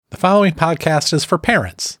following podcast is for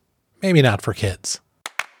parents, maybe not for kids.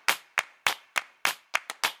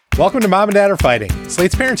 Welcome to Mom and Dad Are Fighting,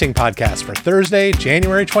 Slate's parenting podcast for Thursday,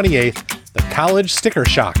 January 28th, the College Sticker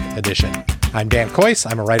Shock edition. I'm Dan Kois.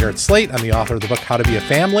 I'm a writer at Slate. I'm the author of the book, How to Be a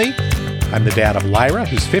Family. I'm the dad of Lyra,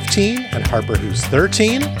 who's 15, and Harper, who's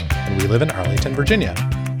 13, and we live in Arlington, Virginia.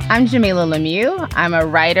 I'm Jamilah Lemieux. I'm a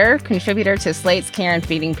writer, contributor to Slate's Care and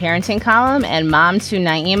Feeding Parenting column, and mom to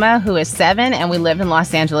Naima, who is 7, and we live in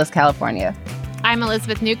Los Angeles, California. I'm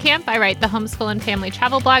Elizabeth Newcamp. I write the homeschool and family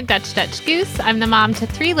travel blog, Dutch Goose. I'm the mom to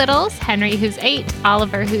 3 littles, Henry, who's 8,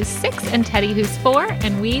 Oliver, who's 6, and Teddy, who's 4,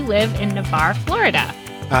 and we live in Navarre, Florida.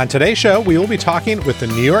 On today's show, we will be talking with the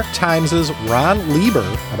New York Times' Ron Lieber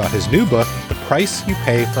about his new book, The Price You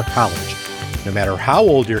Pay for College. No matter how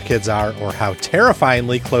old your kids are or how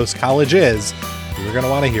terrifyingly close college is, you're going to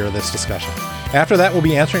want to hear this discussion. After that, we'll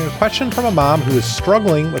be answering a question from a mom who is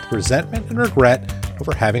struggling with resentment and regret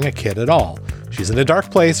over having a kid at all. She's in a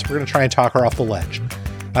dark place. We're going to try and talk her off the ledge.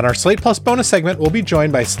 On our Slate Plus bonus segment, we'll be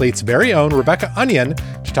joined by Slate's very own Rebecca Onion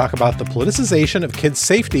to talk about the politicization of kids'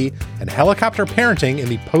 safety and helicopter parenting in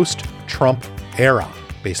the post-Trump era,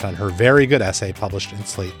 based on her very good essay published in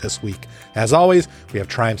Slate this week. As always, we have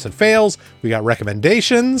triumphs and fails. We got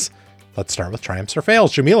recommendations. Let's start with triumphs or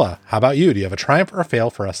fails. Jamilah, how about you? Do you have a triumph or a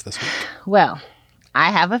fail for us this week? Well,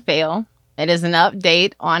 I have a fail. It is an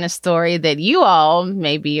update on a story that you all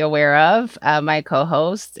may be aware of, my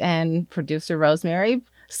co-host and producer, Rosemary.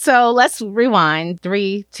 So let's rewind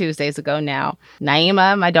 3 Tuesdays ago now.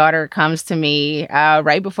 Naima, my daughter, comes to me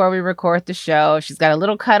right before we record the show. She's got a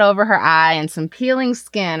little cut over her eye and some peeling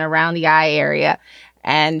skin around the eye area.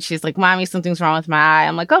 And she's like, Mommy, something's wrong with my eye.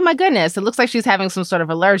 I'm like, oh, my goodness. It looks like she's having some sort of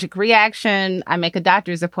allergic reaction. I make a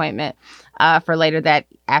doctor's appointment for later that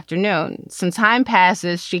afternoon. Some time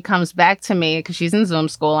passes. She comes back to me because she's in Zoom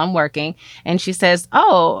school. I'm working. And she says,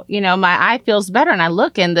 oh, my eye feels better. And I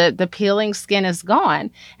look and the peeling skin is gone.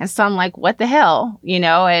 And so I'm like, what the hell?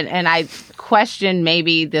 And I question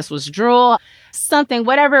maybe this was drool. Something,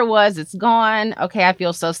 whatever it was, it's gone. Okay, I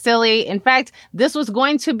feel so silly. In fact, this was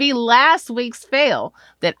going to be last week's fail,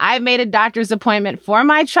 that I made a doctor's appointment for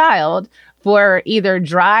my child for either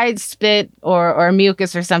dried spit or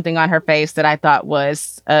mucus or something on her face that I thought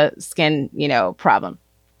was a skin, problem.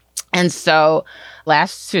 And so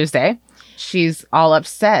last Tuesday, she's all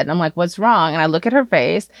upset. I'm like, what's wrong? And I look at her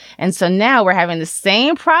face. And so now we're having the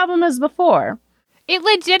same problem as before. It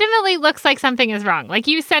legitimately looks like something is wrong. Like,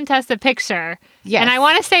 you sent us a picture. Yes. And I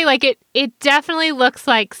want to say, it definitely looks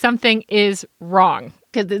like something is wrong.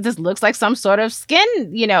 Because this looks like some sort of skin,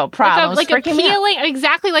 problem. Like a peeling,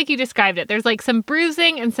 exactly like you described it. There's some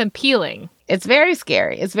bruising and some peeling. It's very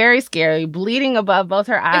scary. It's very scary. Bleeding above both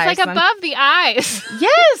her eyes. It's above the eyes.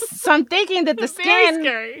 Yes. So I'm thinking that the skin. Very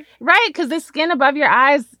scary. Right. Because the skin above your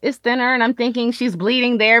eyes is thinner. And I'm thinking she's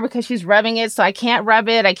bleeding there because she's rubbing it. So I can't rub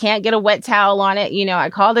it. I can't get a wet towel on it. I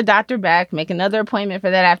call the doctor back, make another appointment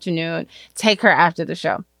for that afternoon, take her after the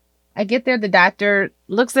show. I get there. The doctor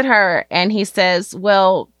looks at her and he says,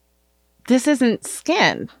 well, this isn't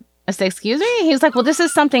skin. I say, excuse me? He's like, well, this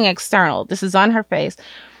is something external. This is on her face.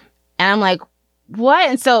 And I'm like, what?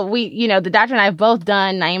 And so we, the doctor and I have both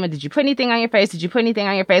done, Naima, did you put anything on your face? Did you put anything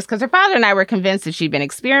on your face? Because her father and I were convinced that she'd been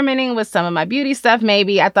experimenting with some of my beauty stuff,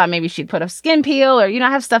 maybe. I thought maybe she'd put a skin peel or,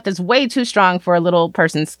 have stuff that's way too strong for a little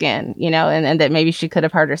person's skin, and that maybe she could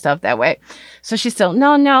have hurt herself that way. So she's still,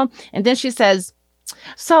 no. And then she says,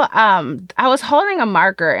 so I was holding a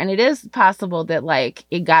marker, and it is possible that,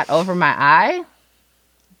 it got over my eye.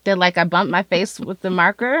 That I bumped my face with the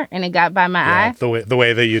marker and it got by my eye. The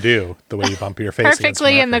way that you do, the way you bump your face.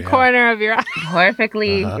 Perfectly in the corner of your eye.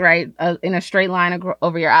 Perfectly, right, in a straight line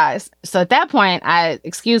over your eyes. So at that point, I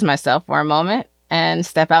excuse myself for a moment and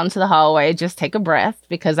step out into the hallway, just take a breath,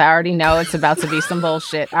 because I already know it's about to be some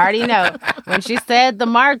bullshit. I already know. When she said the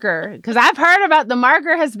marker, because I've heard about the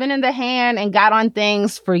marker has been in the hand and got on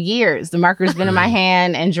things for years. The marker's been in my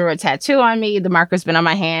hand and drew a tattoo on me. The marker's been on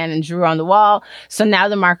my hand and drew on the wall. So now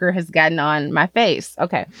the marker has gotten on my face.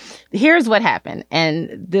 Okay, here's what happened. And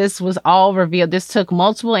this was all revealed. This took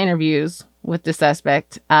multiple interviews with the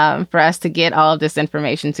suspect for us to get all of this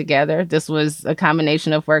information together. This was a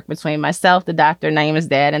combination of work between myself, the doctor, Naima's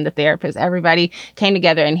dad, and the therapist. Everybody came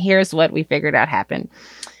together, and here's what we figured out happened.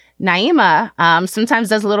 Naima sometimes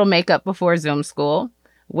does a little makeup before Zoom school,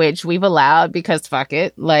 which we've allowed because fuck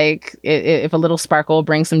it. If a little sparkle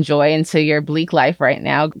brings some joy into your bleak life right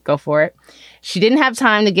now, go for it. She didn't have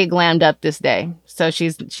time to get glammed up this day, so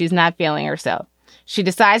she's not feeling herself. She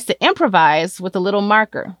decides to improvise with a little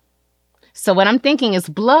marker. So what I'm thinking is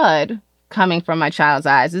blood coming from my child's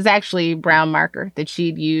eyes is actually brown marker that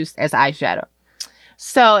she'd used as eyeshadow.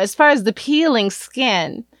 So as far as the peeling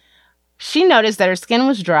skin, she noticed that her skin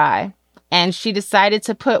was dry, and she decided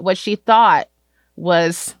to put what she thought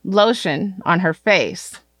was lotion on her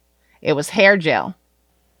face. It was hair gel.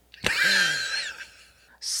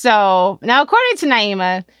 So now, according to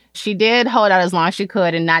Naima, she did hold out as long as she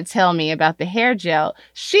could and not tell me about the hair gel.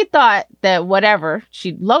 She thought that whatever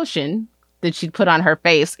lotion that she'd put on her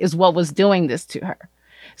face is what was doing this to her.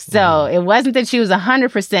 So it wasn't that she was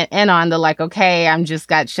 100% in on the like, okay, I'm just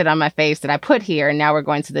got shit on my face that I put here and now we're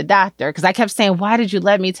going to the doctor. Because I kept saying, why did you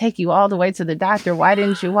let me take you all the way to the doctor? Why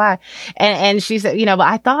didn't you? Why? And she said, but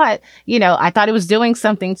I thought it was doing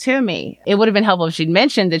something to me. It would have been helpful if she'd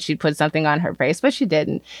mentioned that she'd put something on her face, but she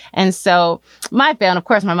didn't. And so my fail, and of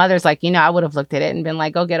course my mother's like, I would have looked at it and been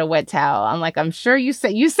like, go get a wet towel. I'm like, I'm sure you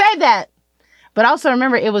said that. But also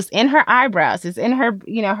remember, it was in her eyebrows. It's in her,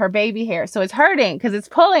 her baby hair. So it's hurting because it's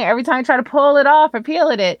pulling. Every time I try to pull it off or peel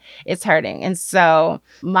it, it's hurting. And so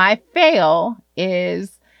my fail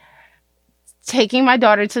is taking my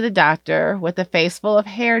daughter to the doctor with a face full of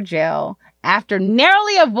hair gel after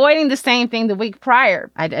narrowly avoiding the same thing the week prior.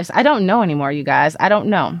 I don't know anymore, you guys. I don't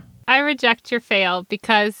know. I reject your fail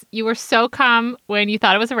because you were so calm when you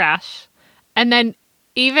thought it was a rash. And then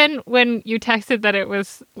even when you texted that it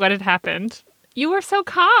was what had happened, you were so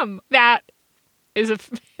calm. That is a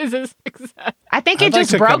success. I think it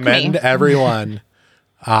just broke me. I'd like to commend everyone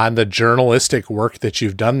on the journalistic work that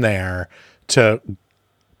you've done there to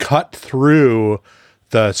cut through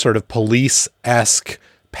the sort of police-esque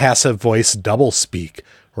passive voice doublespeak,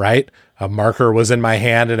 right? A marker was in my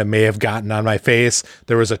hand and it may have gotten on my face.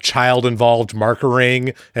 There was a child-involved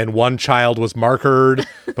markering and one child was markered,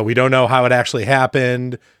 but we don't know how it actually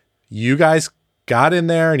happened. You guys got in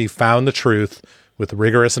there and you found the truth with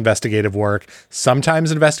rigorous investigative work.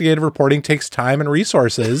 Sometimes investigative reporting takes time and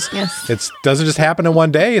resources. Yes. It doesn't just happen in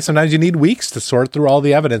one day. Sometimes you need weeks to sort through all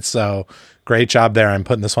the evidence. So great job there. I'm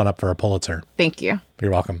putting this one up for a Pulitzer. Thank you.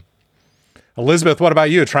 You're welcome. Elizabeth, what about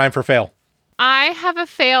you? Triumph or fail? I have a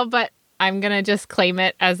fail, but I'm going to just claim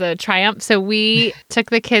it as a triumph. So we took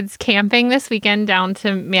the kids camping this weekend down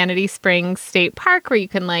to Manatee Springs State Park where you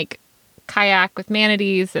can kayak with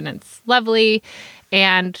manatees and it's lovely.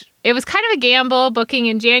 And it was kind of a gamble booking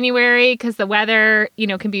in January because the weather,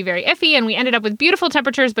 can be very iffy. And we ended up with beautiful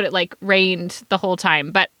temperatures, but it rained the whole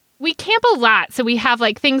time. But we camp a lot. So we have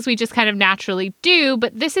things we just kind of naturally do.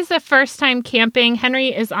 But this is the first time camping.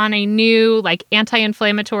 Henry is on a new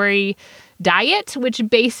anti-inflammatory diet, which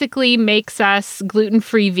basically makes us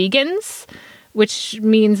gluten-free vegans, which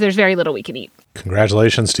means there's very little we can eat.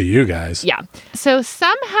 Congratulations to you guys. Yeah. So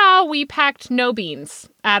somehow we packed no beans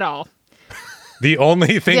at all. The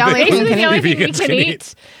only thing that vegans can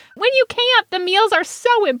eat. When you camp, the meals are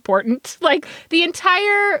so important. The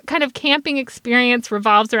entire kind of camping experience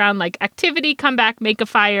revolves around activity, come back, make a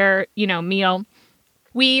fire, meal.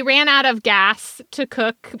 We ran out of gas to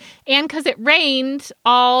cook, and because it rained,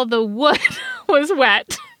 all the wood was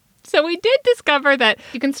wet. So we did discover that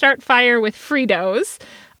you can start fire with Fritos.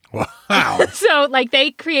 Wow. So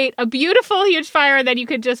they create a beautiful, huge fire, and then you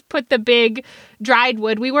could just put the big dried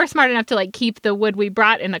wood. We were smart enough to keep the wood we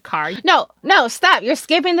brought in the car. No, stop. You're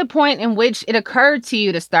skipping the point in which it occurred to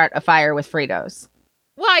you to start a fire with Fritos.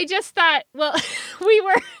 Well, I just thought, we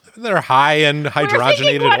were... They're high in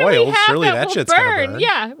hydrogenated oils. Surely that shit's going to burn.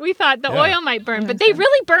 Yeah, we thought the oil might burn, but they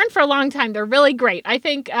really burn for a long time. They're really great. I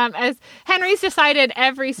think as Henry's decided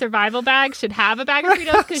every survival bag should have a bag of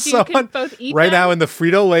Fritos because you can both eat right them. Now in the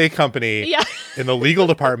Frito-Lay company, in the legal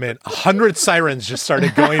department, 100 sirens just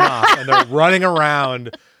started going off and they're running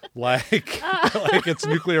around like it's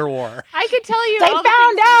nuclear war. I could tell you They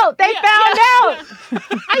found out.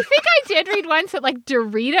 I think I did read once that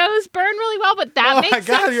Doritos burn really well, but that makes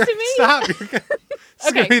sense to me. Stop.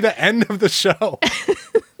 It's going to be the end of the show.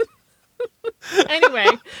 Anyway,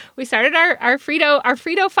 we started our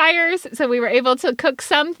Frito fires, so we were able to cook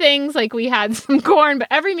some things. We had some corn, but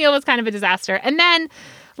every meal was kind of a disaster. And then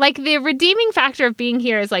the redeeming factor of being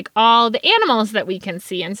here is all the animals that we can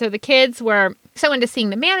see. And so the kids were so into seeing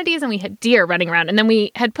the manatees, and we had deer running around. And then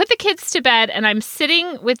we had put the kids to bed, and I'm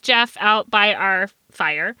sitting with Jeff out by our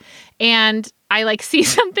fire, and I see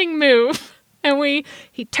something move, and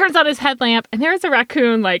he turns on his headlamp, and there's a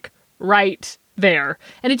raccoon right there,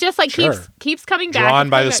 and it just keeps coming back. Drawn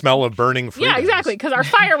by the smell of burning Fritos. Yeah, exactly, because our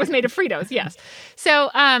fire was made of Fritos. Yes. So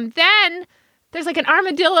then there's an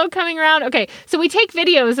armadillo coming around. Okay, so we take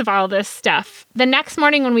videos of all this stuff. The next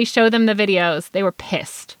morning when we show them the videos, they were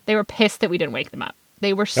pissed. They were pissed that we didn't wake them up.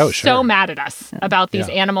 They were so mad at us about these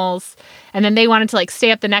animals. And then they wanted to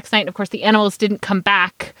stay up the next night. And of course, the animals didn't come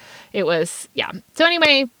back. It was, So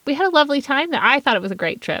anyway, we had a lovely time there. I thought it was a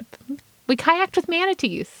great trip. We kayaked with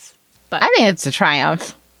manatees. But I think it's a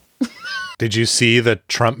triumph. Did you see the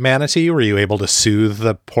Trump manatee? Were you able to soothe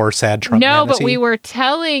the poor, sad Trump manatee? No, but we were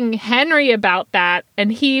telling Henry about that,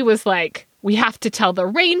 and he was like, we have to tell the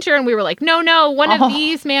ranger. And we were like, no, one of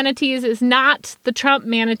these manatees is not the Trump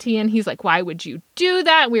manatee. And he's like, why would you do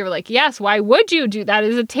that? And we were like, yes, why would you do that?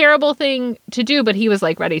 It's a terrible thing to do. But he was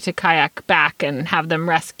like ready to kayak back and have them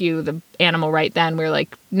rescue the animal right then. We were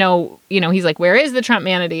like, no, he's like, where is the Trump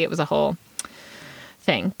manatee? It was a whole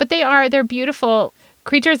thing. But they're beautiful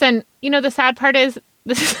creatures. And, the sad part is,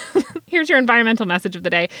 here's your environmental message of the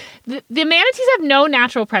day. The manatees have no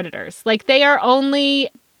natural predators. Like, they are only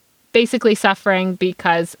basically suffering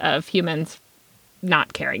because of humans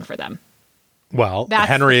not caring for them. Well,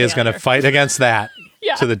 Henry is going to fight against that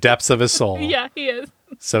to the depths of his soul. Yeah, he is.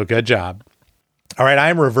 So good job. All right,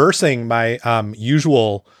 I'm reversing my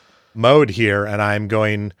usual mode here, and I'm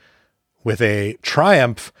going with a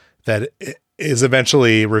triumph that is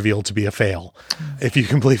eventually revealed to be a fail, if you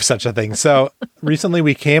can believe such a thing. So recently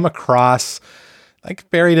we came across, like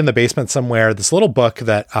buried in the basement somewhere, this little book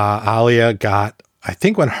that Alia got, I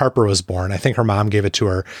think when Harper was born. I think her mom gave it to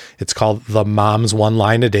her. It's called The Mom's One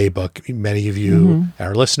Line a Day book. Many of you,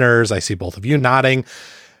 our listeners, I see both of you nodding,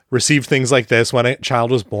 received things like this when a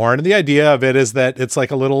child was born. And the idea of it is that it's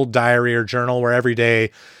like a little diary or journal where every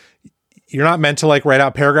day you're not meant to like write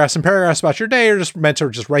out paragraphs and paragraphs about your day. You're just meant to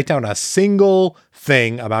just write down a single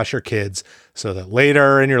thing about your kids so that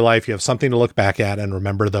later in your life you have something to look back at and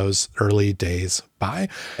remember those early days by.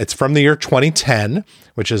 It's from the year 2010,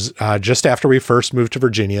 which is just after we first moved to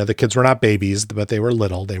Virginia. The kids were not babies, but they were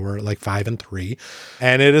little. They were like 5 and 3.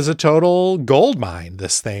 And it is a total gold mine,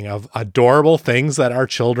 this thing of adorable things that our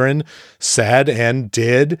children said and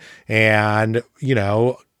did. And,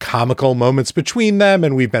 comical moments between them,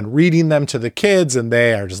 and we've been reading them to the kids, and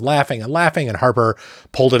they are just laughing and laughing. And Harper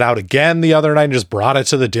pulled it out again the other night and just brought it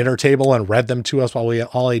to the dinner table and read them to us while we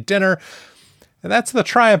all ate dinner. And that's the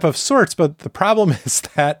triumph of sorts. But the problem is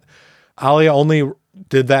that Alia only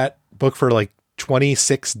did that book for like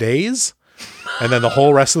 26 days. And then the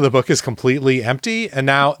whole rest of the book is completely empty. And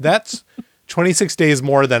now that's 26 days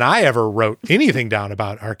more than I ever wrote anything down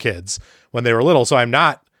about our kids when they were little. So I'm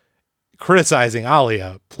not criticizing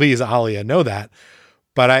Alia. Please, Alia, know that.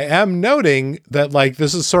 But I am noting that like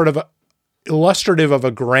this is sort of illustrative of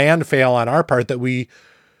a grand fail on our part that we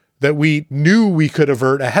knew we could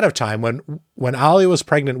avert ahead of time. When Alia was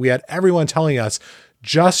pregnant, we had everyone telling us,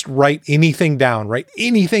 just write anything down. Write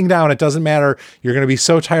anything down. It doesn't matter. You're going to be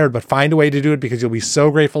so tired, but find a way to do it because you'll be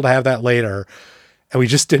so grateful to have that later. And we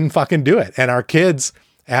just didn't fucking do it. And our kids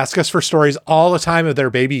ask us for stories all the time of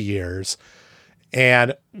their baby years.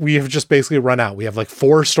 And we have just basically run out. We have like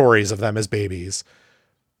 4 stories of them as babies.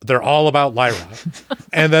 They're all about Lyra.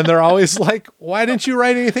 And then they're always like, why didn't you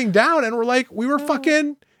write anything down? And we're like, we were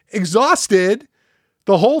fucking exhausted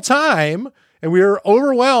the whole time. And we were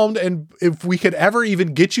overwhelmed. And if we could ever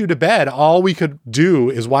even get you to bed, all we could do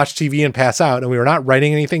is watch TV and pass out. And we were not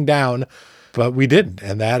writing anything down, but we didn't.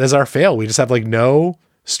 And that is our fail. We just have like no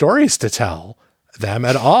stories to tell them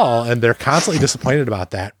at all. And they're constantly disappointed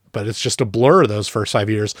about that. But it's just a blur those first 5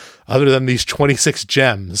 years, other than these 26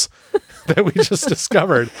 gems that we just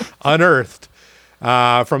discovered, unearthed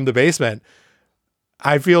from the basement.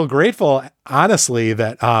 I feel grateful, honestly,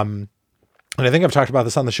 that, and I think I've talked about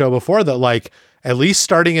this on the show before, that like, at least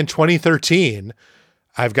starting in 2013,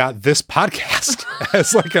 I've got this podcast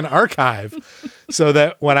as like an archive so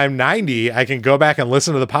that when I'm 90, I can go back and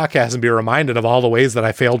listen to the podcast and be reminded of all the ways that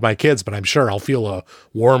I failed my kids. But I'm sure I'll feel a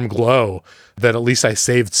warm glow that at least I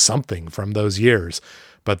saved something from those years.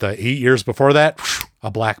 But the 8 years before that,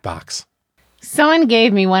 a black box. Someone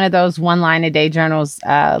gave me one of those one line a day journals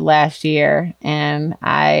last year, and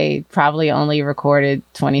I probably only recorded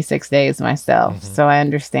 26 days myself. Mm-hmm. So I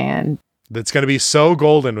understand. It's going to be so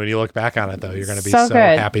golden when you look back on it, though. You're going to be so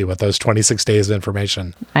happy with those 26 days of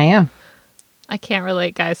information. I am. I can't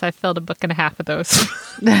relate, guys. I filled a book and a half of those.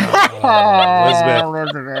 Elizabeth.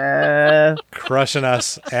 Crushing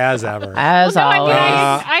us as ever. As always.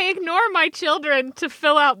 I ignore my children to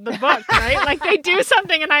fill out the book, right? Like they do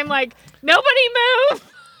something and I'm like, nobody move.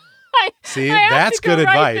 See, that's good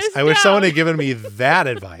advice. I wish someone had given me that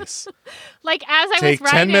advice. Like as I Take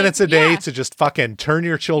was writing, 10 minutes a day to just fucking turn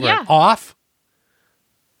your children off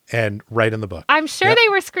and write in the book. I'm sure they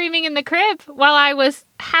were screaming in the crib while I was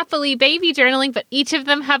happily baby journaling, but each of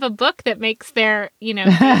them have a book that makes their,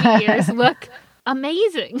 baby years look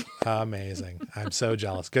amazing. Amazing. I'm so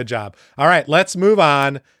jealous. Good job. All right, let's move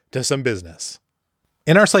on to some business.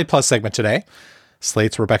 In our Slate Plus segment today,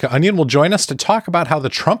 Slate's Rebecca Onion will join us to talk about how the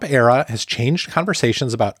Trump era has changed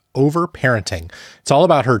conversations about overparenting. It's all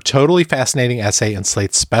about her totally fascinating essay in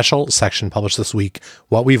Slate's special section published this week,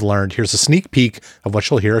 What We've Learned. Here's a sneak peek of what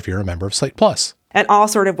you'll hear if you're a member of Slate Plus. And all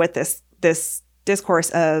sort of with this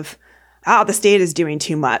discourse of, the state is doing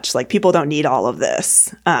too much. Like, people don't need all of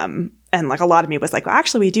this. And like a lot of me was like, well,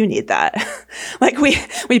 actually, we do need that. Like we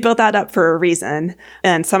built that up for a reason.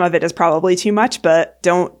 And some of it is probably too much, but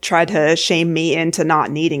don't try to shame me into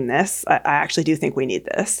not needing this. I actually do think we need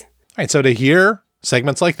this. All right. So to hear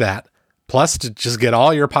segments like that, plus to just get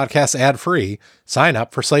all your podcasts ad-free, sign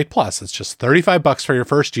up for Slate Plus. It's just $35 for your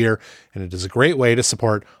first year. And it is a great way to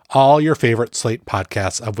support all your favorite Slate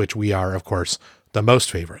podcasts, of which we are, of course, the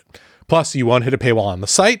most favorite. Plus, you won't hit a paywall on the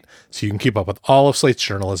site, so you can keep up with all of Slate's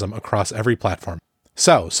journalism across every platform.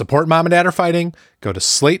 So, support Mom and Dad Are Fighting. Go to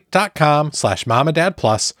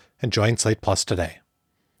slate.com/momanddadplus and join Slate Plus today.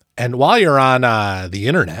 And while you're on the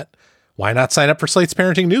internet, why not sign up for Slate's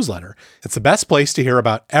parenting newsletter? It's the best place to hear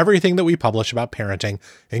about everything that we publish about parenting,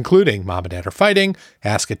 including Mom and Dad Are Fighting,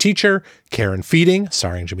 Ask a Teacher, Care and Feeding,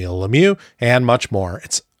 starring Jamila Lemieux, and much more.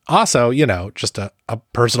 It's also, just a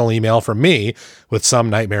personal email from me with some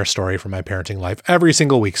nightmare story from my parenting life every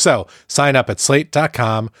single week. So sign up at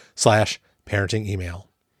slate.com/parenting email.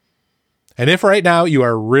 And if right now you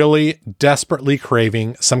are really desperately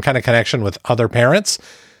craving some kind of connection with other parents,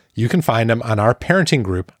 you can find them on our parenting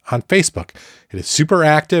group on Facebook. It is super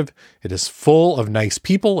active. It is full of nice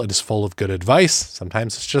people. It is full of good advice.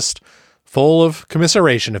 Sometimes it's just full of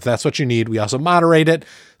commiseration if that's what you need. We also moderate it,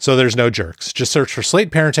 so there's no jerks. Just search for Slate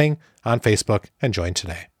Parenting on Facebook and join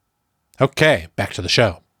today. Okay, back to the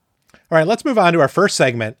show. All right, let's move on to our first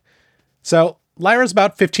segment. So Lyra's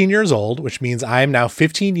about 15 years old, which means I am now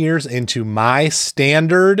 15 years into my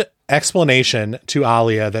standard explanation to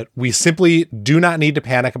Alia that we simply do not need to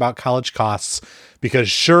panic about college costs, because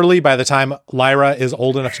surely by the time Lyra is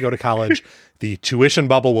old enough to go to college, the tuition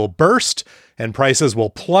bubble will burst and prices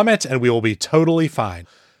will plummet and we will be totally fine.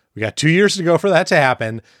 We got 2 years to go for that to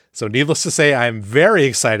happen. So needless to say, I'm very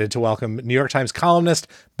excited to welcome New York Times columnist,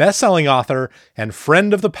 best-selling author, and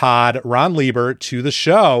friend of the pod, Ron Lieber, to the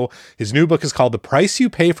show. His new book is called The Price You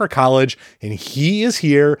Pay for College, and he is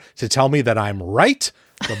here to tell me that I'm right.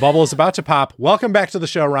 The bubble is about to pop. Welcome back to the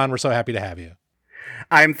show, Ron. We're so happy to have you.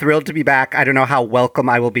 I'm thrilled to be back. I don't know how welcome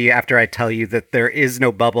I will be after I tell you that there is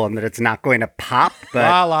no bubble and that it's not going to pop,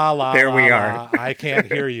 but there we are. I can't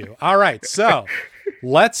hear you. All right, so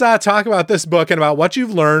let's talk about this book and about what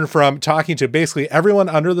you've learned from talking to basically everyone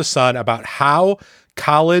under the sun about how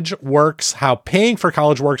college works, how paying for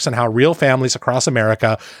college works, and how real families across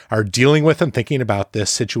America are dealing with and thinking about this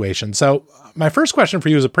situation. So my first question for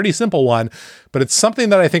you is a pretty simple one, but it's something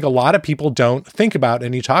that I think a lot of people don't think about,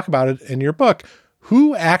 and you talk about it in your book.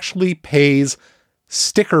 Who actually pays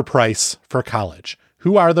sticker price for college?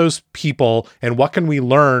 Who are those people, and what can we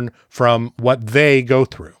learn from what they go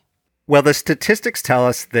through? Well, the statistics tell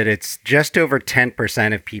us that it's just over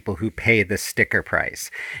 10% of people who pay the sticker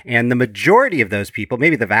price. And the majority of those people,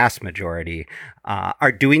 maybe the vast majority,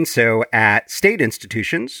 are doing so at state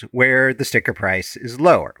institutions where the sticker price is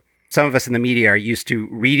lower. Some of us in the media are used to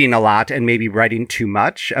reading a lot and maybe writing too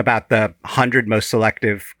much about the 100 most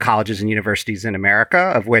selective colleges and universities in America,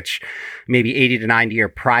 of which maybe 80 to 90 are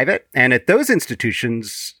private. And at those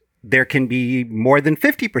institutions, there can be more than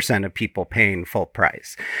 50% of people paying full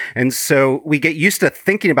price. And so we get used to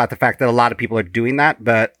thinking about the fact that a lot of people are doing that,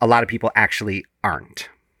 but a lot of people actually aren't.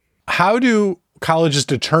 How do colleges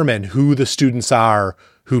determine who the students are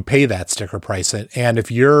who pay that sticker price? And if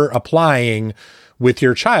you're applying with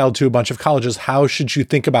your child to a bunch of colleges, how should you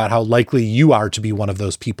think about how likely you are to be one of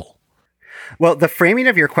those people? Well, the framing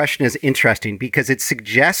of your question is interesting because it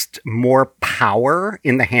suggests more power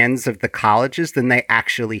in the hands of the colleges than they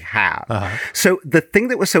actually have. So the thing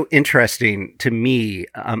that was so interesting to me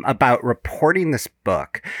about reporting this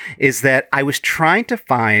book is that I was trying to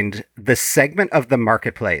find the segment of the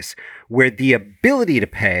marketplace where the ability to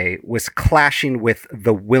pay was clashing with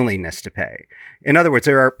the willingness to pay. In other words,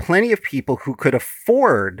 there are plenty of people who could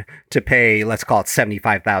afford to pay, let's call it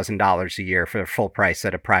 $75,000 a year for the full price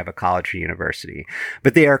at a private college or university,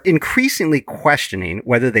 but they are increasingly questioning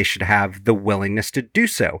whether they should have the willingness to do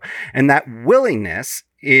so. And that willingness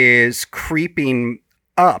is creeping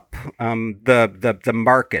up the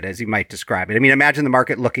market, as you might describe it. I mean, imagine the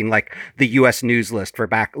market looking like the U.S. News List, for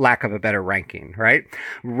lack of a better ranking, right?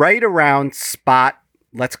 Right around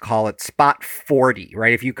let's call it spot 40,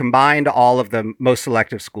 right? If you combined all of the most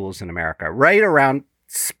selective schools in America, right around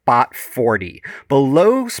spot 40.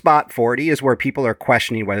 Below spot 40 is where people are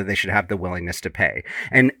questioning whether they should have the willingness to pay.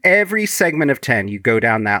 And every segment of 10, you go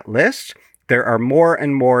down that list, there are more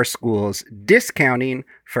and more schools discounting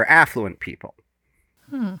for affluent people.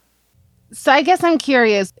 So I guess I'm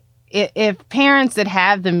curious, if parents that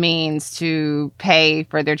have the means to pay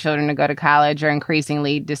for their children to go to college are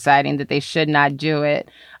increasingly deciding that they should not do it,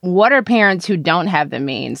 what are parents who don't have the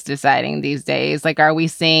means deciding these days? Like, are we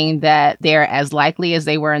seeing that they're as likely as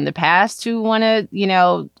they were in the past to want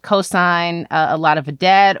to, co-sign a lot of a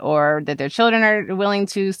debt, or that their children are willing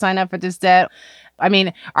to sign up for this debt? I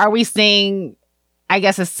mean, are we seeing, I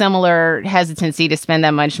guess, a similar hesitancy to spend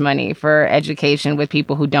that much money for education with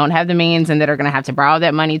people who don't have the means and that are going to have to borrow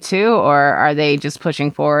that money too? Or are they just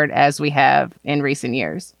pushing forward as we have in recent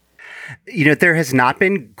years? There has not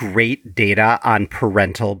been great data on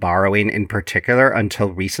parental borrowing in particular until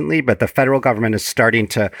recently, but the federal government is starting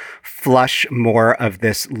to flush more of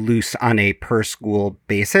this loose on a per school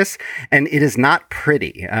basis. And it is not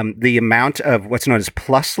pretty. The amount of what's known as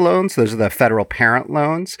PLUS loans, those are the federal parent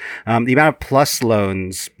loans, the amount of PLUS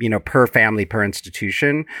loans, per family, per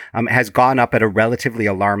institution, has gone up at a relatively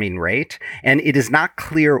alarming rate. And it is not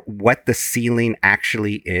clear what the ceiling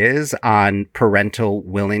actually is on parental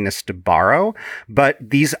willingness to borrow, but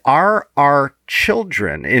these are our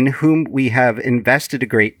children in whom we have invested a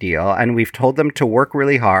great deal, and we've told them to work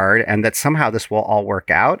really hard and that somehow this will all work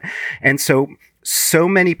out. And so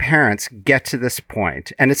many parents get to this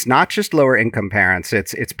point, and it's not just lower income parents,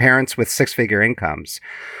 it's parents with six-figure incomes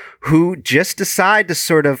who just decide to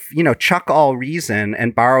sort of, chuck all reason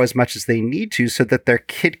and borrow as much as they need to so that their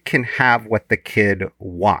kid can have what the kid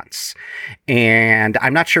wants. And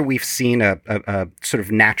I'm not sure we've seen a sort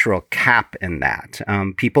of natural cap in that.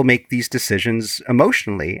 People make these decisions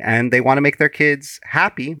emotionally, and they want to make their kids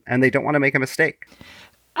happy, and they don't want to make a mistake.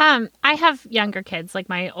 I have younger kids. Like,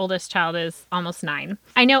 my oldest child is almost 9.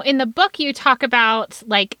 I know in the book you talk about,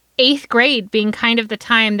 like, 8th grade being kind of the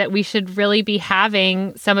time that we should really be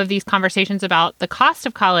having some of these conversations about the cost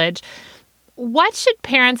of college. What should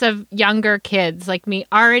parents of younger kids like me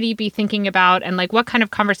already be thinking about? And like, what kind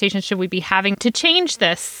of conversations should we be having to change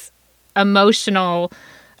this emotional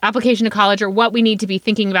application to college, or what we need to be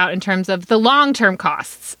thinking about in terms of the long-term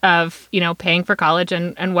costs of, paying for college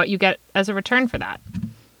and what you get as a return for that?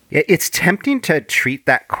 It's tempting to treat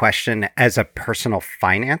that question as a personal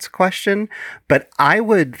finance question, but I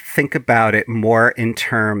would think about it more in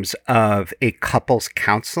terms of a couples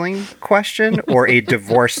counseling question or a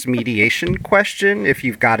divorce mediation question if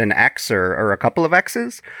you've got an ex or a couple of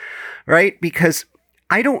exes, right? Because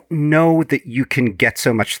I don't know that you can get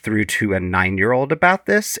so much through to a 9-year-old about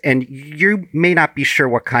this, and you may not be sure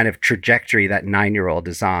what kind of trajectory that 9-year-old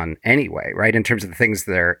is on anyway, right? In terms of the things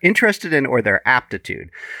they're interested in or their aptitude.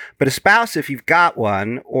 But a spouse, if you've got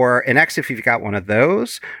one, or an ex, if you've got one of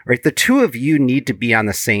those, right? The two of you need to be on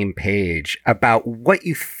the same page about what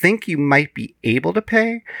you think you might be able to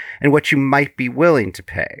pay and what you might be willing to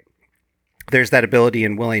pay. There's that ability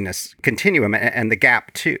and willingness continuum and the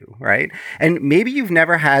gap too, right? And maybe you've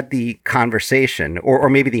never had the conversation, or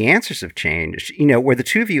maybe the answers have changed, where the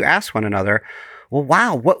two of you ask one another, well,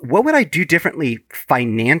 wow, what would I do differently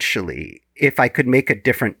financially if I could make a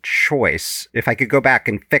different choice, if I could go back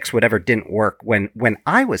and fix whatever didn't work when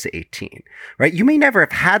I was 18, right? You may never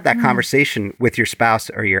have had that conversation with your spouse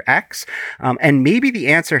or your ex, and maybe the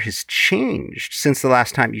answer has changed since the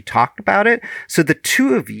last time you talked about it. So the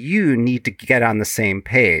two of you need to get on the same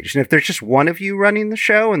page. And if there's just one of you running the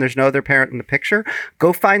show and there's no other parent in the picture,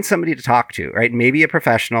 go find somebody to talk to, right? Maybe a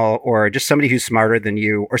professional, or just somebody who's smarter than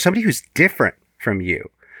you, or somebody who's different from you,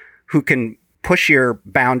 who can push your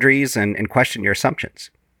boundaries and question your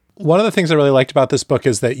assumptions. One of the things I really liked about this book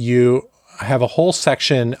is that you have a whole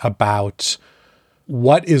section about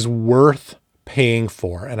what is worth paying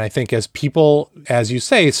for. And I think as people, as you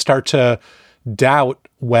say, start to doubt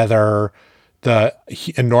whether the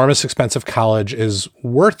enormous expense of college is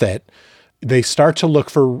worth it, they start to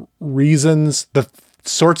look for reasons, the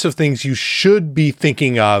sorts of things you should be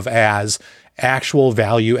thinking of as actual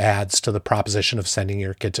value adds to the proposition of sending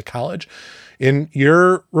your kid to college. In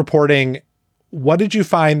your reporting, what did you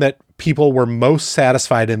find that people were most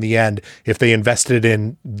satisfied in the end if they invested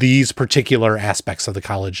in these particular aspects of the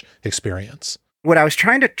college experience? What I was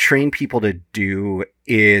trying to train people to do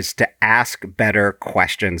is to ask better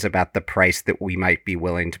questions about the price that we might be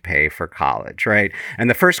willing to pay for college, right?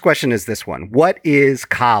 And the first question is this one: what is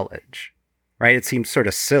college, right? It seems sort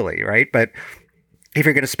of silly, right? But if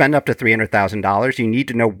you're going to spend up to $300,000, you need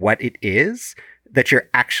to know what it is that you're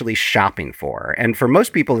actually shopping for. And for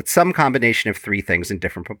most people, it's some combination of three things in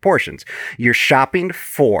different proportions. You're shopping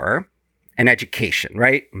for and education,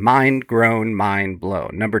 right? Mind grown, mind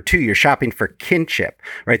blown. Number 2, you're shopping for kinship,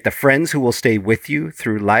 right? The friends who will stay with you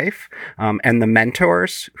through life, and the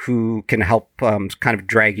mentors who can help kind of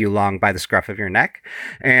drag you along by the scruff of your neck.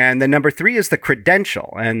 And then number 3 is the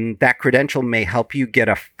credential. And that credential may help you get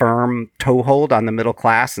a firm toehold on the middle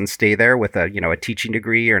class and stay there with a teaching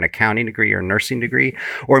degree or an accounting degree or a nursing degree.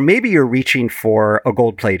 Or maybe you're reaching for a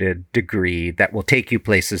gold-plated degree that will take you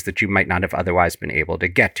places that you might not have otherwise been able to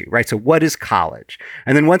get to, right? So what is college?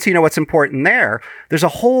 And then once you know what's important there's a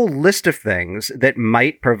whole list of things that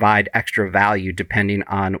might provide extra value depending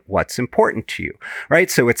on what's important to you, right?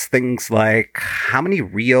 So it's things like how many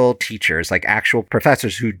real teachers, like actual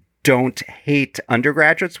professors who don't hate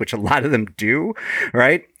undergraduates, which a lot of them do,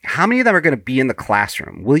 right? How many of them are going to be in the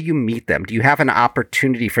classroom? Will you meet them? Do you have an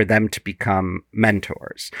opportunity for them to become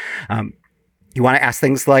mentors? You want to ask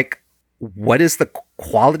things like, what is the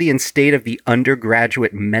quality and state of the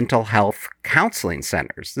undergraduate mental health counseling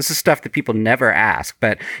centers? This is stuff that people never ask,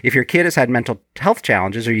 but if your kid has had mental health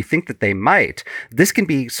challenges or you think that they might, this can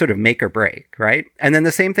be sort of make or break, right? And then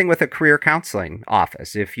the same thing with a career counseling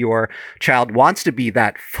office. If your child wants to be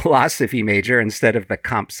that philosophy major instead of the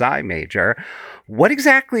comp sci major, what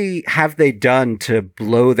exactly have they done to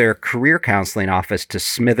blow their career counseling office to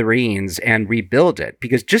smithereens and rebuild it?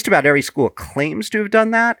 Because just about every school claims to have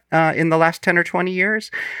done that in the last 10 or 20 years.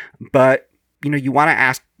 But, you want to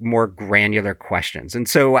ask more granular questions. And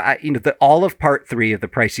so, all of part 3 of The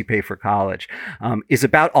Price You Pay for College is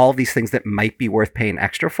about all these things that might be worth paying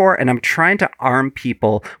extra for. And I'm trying to arm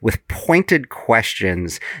people with pointed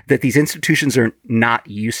questions that these institutions are not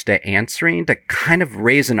used to answering to kind of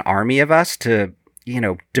raise an army of us to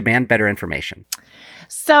demand better information.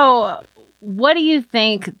 So what do you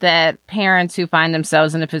think that parents who find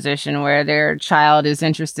themselves in a position where their child is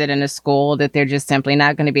interested in a school that they're just simply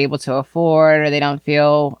not going to be able to afford, or they don't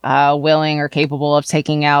feel willing or capable of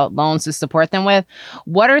taking out loans to support them with,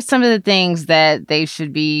 what are some of the things that they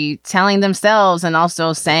should be telling themselves and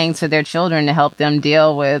also saying to their children to help them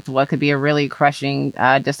deal with what could be a really crushing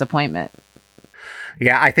disappointment?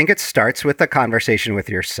 Yeah, I think it starts with the conversation with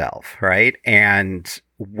yourself, right? And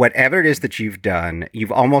whatever it is that you've done,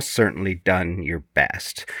 you've almost certainly done your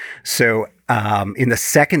best. So in the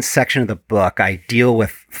second section of the book, I deal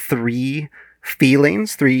with 3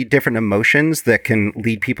 feelings, 3 different emotions that can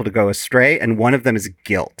lead people to go astray. And one of them is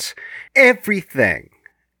guilt. Everything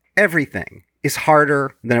is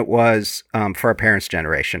harder than it was for our parents'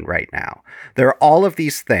 generation right now. There are all of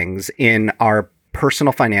these things in our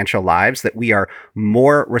personal financial lives that we are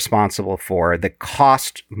more responsible for, that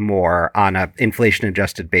cost more on an inflation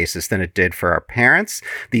adjusted basis than it did for our parents.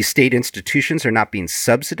 These state institutions are not being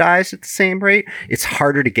subsidized at the same rate. It's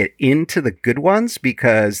harder to get into the good ones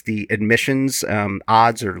because the admissions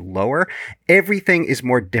odds are lower. Everything is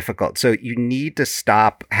more difficult. So you need to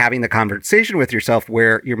stop having the conversation with yourself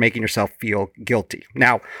where you're making yourself feel guilty.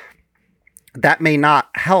 Now, that may not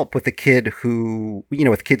help with a kid who,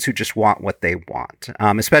 with kids who just want what they want,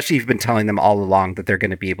 especially if you've been telling them all along that they're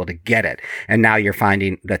going to be able to get it. And now you're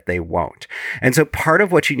finding that they won't. And so part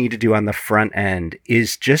of what you need to do on the front end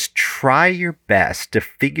is just try your best to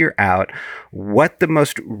figure out what the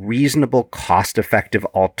most reasonable, cost-effective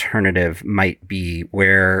alternative might be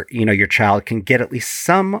where, your child can get at least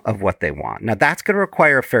some of what they want. Now, that's going to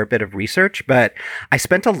require a fair bit of research, but I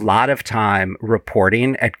spent a lot of time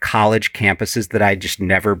reporting at college campuses that I'd just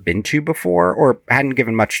never been to before or hadn't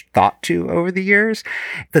given much thought to over the years.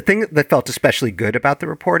 The thing that felt especially good about the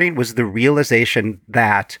reporting was the realization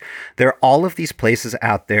that there are all of these places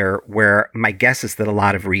out there where my guess is that a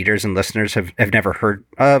lot of readers and listeners have never heard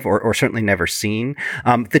of or certainly never seen,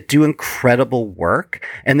 that do incredible work,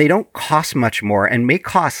 and they don't cost much more and may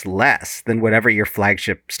cost less than whatever your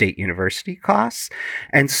flagship state university costs.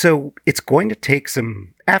 And so it's going to take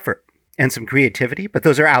some effort and some creativity, but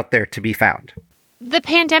those are out there to be found. The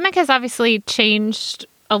pandemic has obviously changed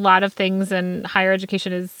a lot of things, and higher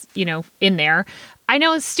education is, in there. I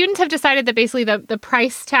know students have decided that basically the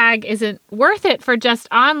price tag isn't worth it for just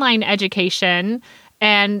online education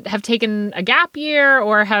and have taken a gap year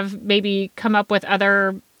or have maybe come up with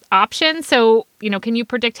other options. So, can you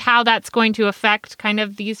predict how that's going to affect kind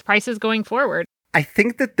of these prices going forward? I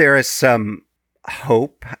think that there is some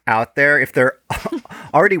hope out there. If there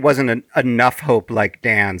already wasn't enough hope like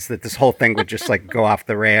Dan's that this whole thing would just go off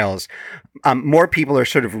the rails, more people are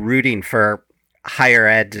sort of rooting for higher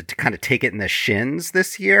ed to kind of take it in the shins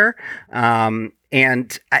this year.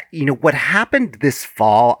 And what happened this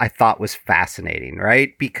fall, I thought was fascinating,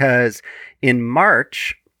 right? Because in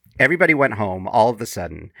March, everybody went home all of a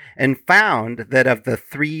sudden and found that of the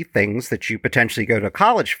three things that you potentially go to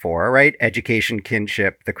college for, right? Education,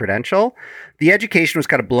 kinship, the credential. The education was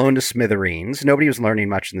kind of blown to smithereens. Nobody was learning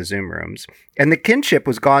much in the Zoom rooms. And the kinship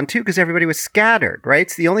was gone too because everybody was scattered,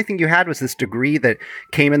 right? So the only thing you had was this degree that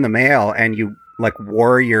came in the mail and you like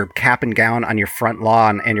wore your cap and gown on your front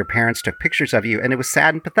lawn and your parents took pictures of you and it was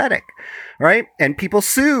sad and pathetic, right? And people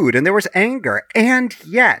sued and there was anger. And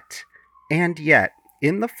yet,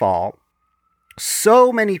 in the fall,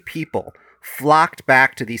 so many people flocked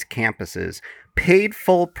back to these campuses, paid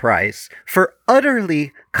full price for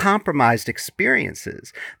utterly compromised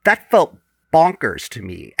experiences. That felt bonkers to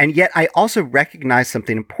me. And yet I also recognize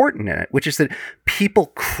something important in it, which is that people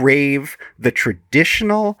crave the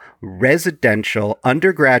traditional residential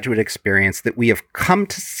undergraduate experience that we have come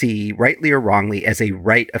to see, rightly or wrongly, as a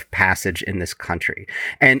rite of passage in this country.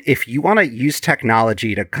 And if you want to use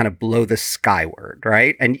technology to kind of blow the skyward,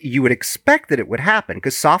 right? And you would expect that it would happen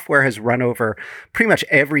because software has run over pretty much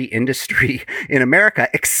every industry in America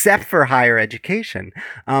except for higher education.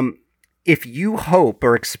 If you hope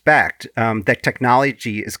or expect that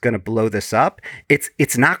technology is going to blow this up,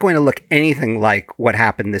 it's not going to look anything like what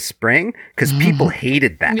happened this spring because people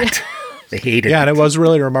hated that. Yeah. They hated it. Yeah, and it was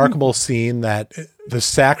really remarkable seeing that the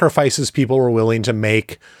sacrifices people were willing to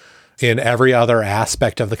make in every other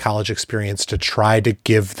aspect of the college experience to try to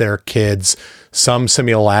give their kids some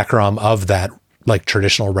simulacrum of that like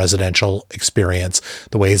traditional residential experience,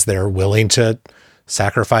 the ways they're willing to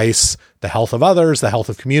sacrifice the health of others, the health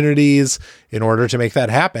of communities in order to make that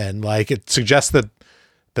happen. Like it suggests that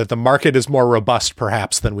the market is more robust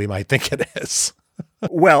perhaps than we might think it is.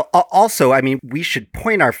 Well, also, I mean, we should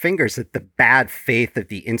point our fingers at the bad faith of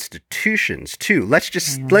the institutions too. Let's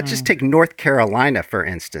just take North Carolina, for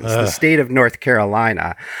instance, the state of North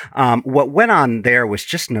Carolina. What went on there was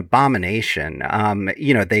just an abomination.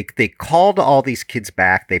 They called all these kids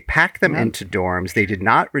back. They packed them into dorms. They did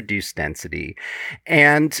not reduce density.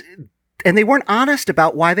 And they weren't honest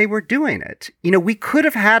about why they were doing it. We could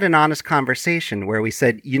have had an honest conversation where we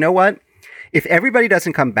said, you know what? If everybody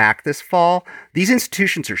doesn't come back this fall, these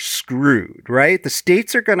institutions are screwed, right? The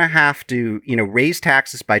states are going to have to, raise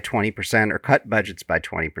taxes by 20% or cut budgets by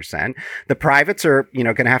 20%. The privates are,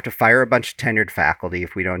 going to have to fire a bunch of tenured faculty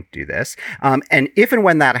if we don't do this. And if and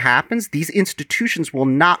when that happens, these institutions will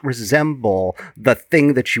not resemble the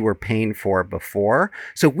thing that you were paying for before.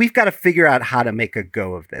 So we've got to figure out how to make a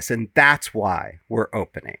go of this. And that's why we're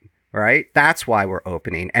opening, right? That's why we're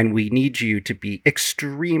opening. And we need you to be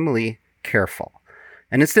extremely careful.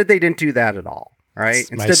 And instead, they didn't do that at all, right?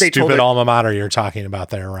 Instead, my stupid alma mater you're talking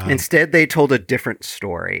about there, Ron. Instead, they told a different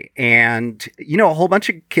story. And, a whole bunch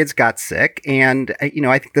of kids got sick. And, I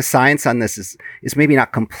think the science on this is maybe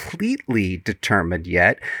not completely determined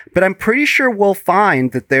yet, but I'm pretty sure we'll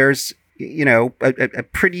find that there's, a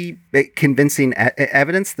pretty convincing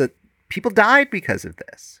evidence that people died because of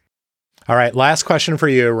this. All right. Last question for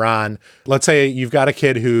you, Ron. Let's say you've got a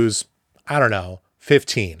kid who's,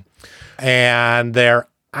 15. And they're,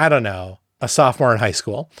 a sophomore in high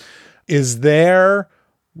school. Is there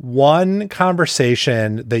one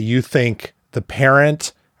conversation that you think the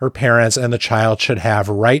parent or parents and the child should have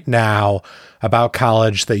right now about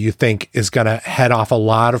college that you think is going to head off a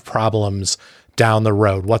lot of problems down the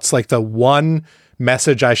road? What's like the one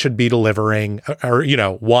message I should be delivering or,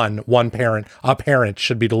 a parent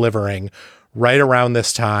should be delivering right around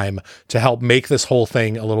this time to help make this whole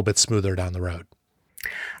thing a little bit smoother down the road?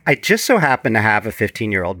 I just so happen to have a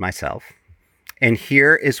 15-year-old myself, and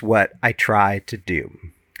here is what I try to do.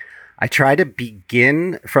 I try to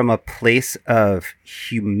begin from a place of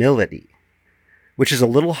humility, which is a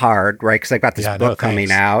little hard, right? Because I've got this book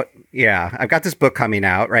coming out. Yeah, I've got this book coming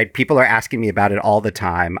out, right? People are asking me about it all the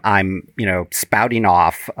time. I'm, spouting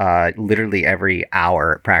off literally every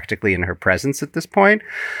hour practically in her presence at this point.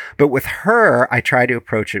 But with her, I try to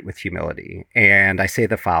approach it with humility. And I say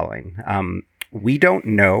the following. We don't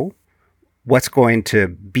know what's going to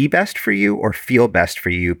be best for you or feel best for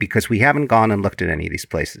you because we haven't gone and looked at any of these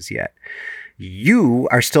places yet. You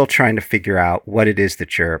are still trying to figure out what it is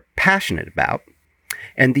that you're passionate about.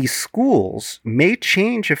 And these schools may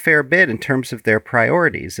change a fair bit in terms of their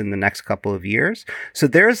priorities in the next couple of years. So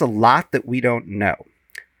there is a lot that we don't know.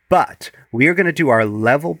 But we are going to do our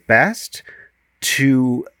level best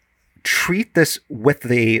to treat this with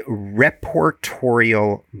a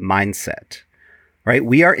reportorial mindset. Right?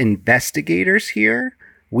 We are investigators here.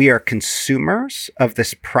 We are consumers of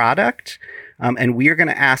this product. And we are going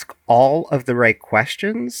to ask all of the right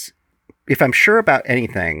questions if I'm sure about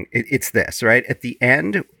anything, it's this, right? At the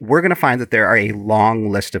end, we're going to find that there are a long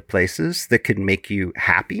list of places that could make you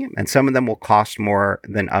happy, and some of them will cost more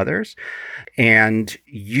than others. And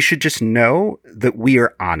you should just know that we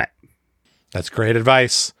are on it. That's great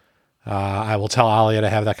advice. I will tell Alia to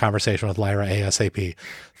have that conversation with Lyra ASAP.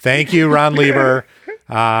 Thank you, Ron Lieber.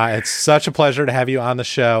 It's such a pleasure to have you on the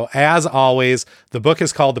show. As always, the book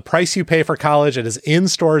is called The Price You Pay for College. It is in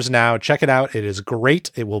stores now. Check it out. It is great.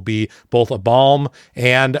 It will be both a balm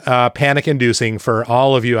and panic-inducing for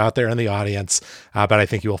all of you out there in the audience, but I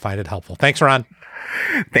think you will find it helpful. Thanks, Ron.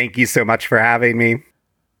 Thank you so much for having me.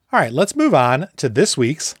 All right, let's move on to this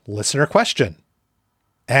week's listener question.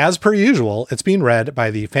 As per usual, it's being read by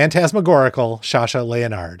the phantasmagorical Shasha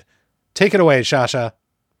Leonard. Take it away, Shasha.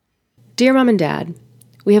 Dear Mom and Dad,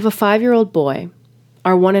 we have a 5-year-old boy,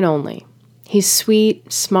 our one and only. He's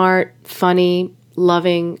sweet, smart, funny,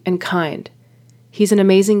 loving, and kind. He's an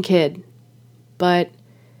amazing kid. But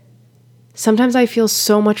sometimes I feel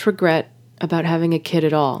so much regret about having a kid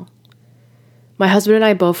at all. My husband and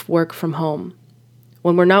I both work from home.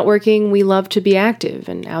 When we're not working, we love to be active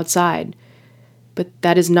and outside. But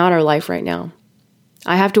that is not our life right now.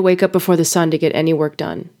 I have to wake up before the sun to get any work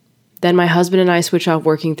done. Then my husband and I switch off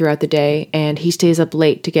working throughout the day, and he stays up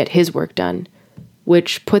late to get his work done,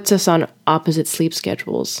 which puts us on opposite sleep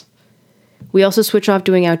schedules. We also switch off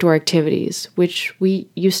doing outdoor activities, which we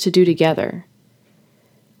used to do together.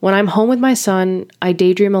 When I'm home with my son, I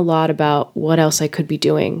daydream a lot about what else I could be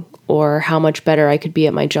doing, or how much better I could be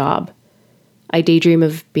at my job. I daydream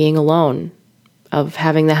of being alone, of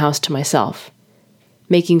having the house to myself,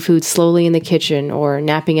 making food slowly in the kitchen or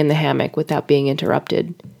napping in the hammock without being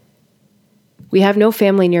interrupted. We have no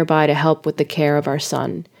family nearby to help with the care of our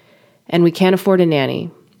son, and we can't afford a nanny.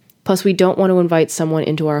 Plus, we don't want to invite someone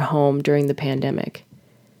into our home during the pandemic.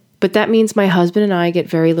 But that means my husband and I get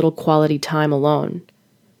very little quality time alone.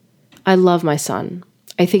 I love my son.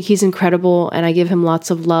 I think he's incredible, and I give him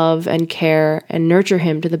lots of love and care and nurture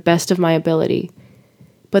him to the best of my ability.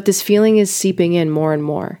 But this feeling is seeping in more and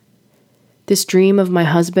more. This dream of my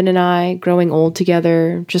husband and I growing old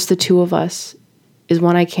together, just the two of us, is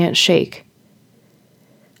one I can't shake.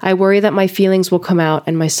 I worry that my feelings will come out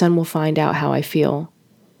and my son will find out how I feel.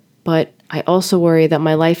 But I also worry that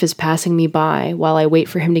my life is passing me by while I wait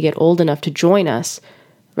for him to get old enough to join us,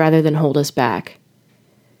 rather than hold us back.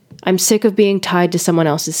 I'm sick of being tied to someone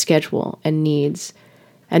else's schedule and needs,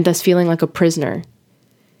 and thus feeling like a prisoner.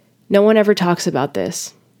 No one ever talks about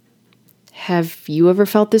this. Have you ever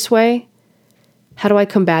felt this way? How do I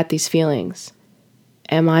combat these feelings?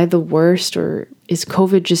 Am I the worst, or is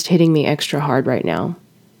COVID just hitting me extra hard right now?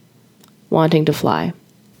 Wanting to fly.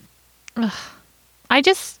 Ugh. I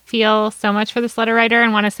just feel so much for this letter writer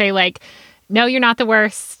and want to say, no, you're not the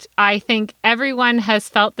worst. I think everyone has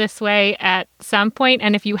felt this way at some point.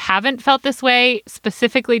 And if you haven't felt this way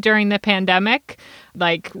specifically during the pandemic,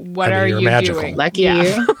 what are you magical. Doing? Lucky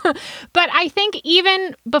you. But I think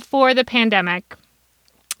even before the pandemic,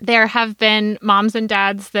 there have been moms and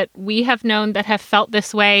dads that we have known that have felt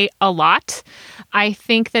this way a lot. I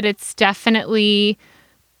think that it's definitely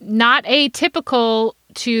not atypical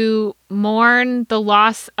to mourn the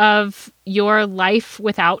loss of your life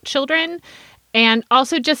without children, and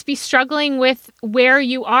also just be struggling with where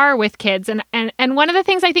you are with kids. And one of the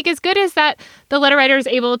things I think is good is that the letter writer is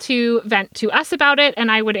able to vent to us about it,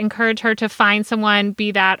 and I would encourage her to find someone,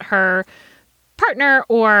 be that her partner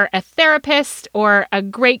or a therapist or a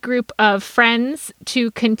great group of friends, to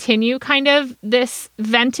continue kind of this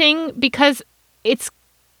venting, because it's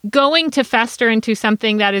going to fester into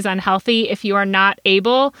something that is unhealthy if you are not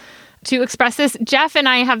able to express this. Jeff and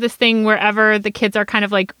I have this thing wherever the kids are kind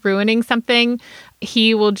of ruining something,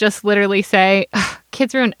 he will just literally say,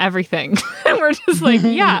 kids ruin everything. And we're just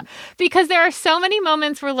yeah, because there are so many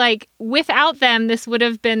moments where without them, this would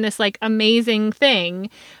have been this amazing thing.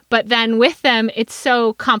 But then with them, it's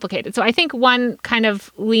so complicated. So I think one kind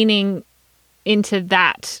of leaning into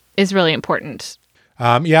that is really important.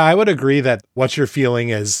 Yeah, I would agree that what you're feeling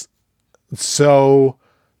is so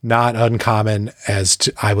not uncommon as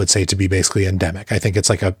to, I would say, to be basically endemic. I think it's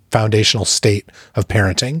a foundational state of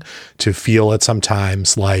parenting to feel it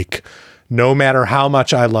sometimes no matter how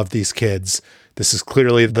much I love these kids, this is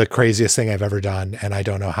clearly the craziest thing I've ever done, and I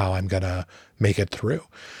don't know how I'm going to make it through.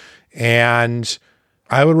 And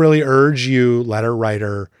I would really urge you, letter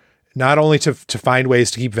writer, not only to find ways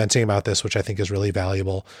to keep venting about this, which I think is really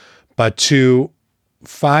valuable, but to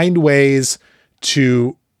find ways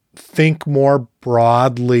to think more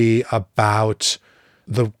broadly about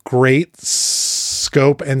the great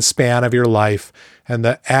scope and span of your life and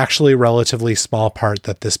the actually relatively small part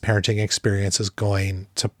that this parenting experience is going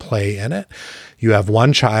to play in it. You have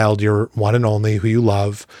one child, your one and only, who you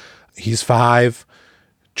love. He's 5.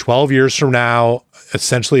 12 years from now,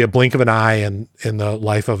 essentially a blink of an eye in the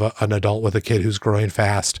life of an adult with a kid who's growing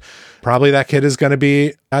fast, probably that kid is going to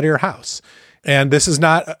be out of your house. And this is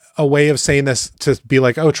not a way of saying this to be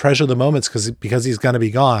like, oh, treasure the moments because he's going to be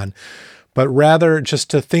gone, but rather just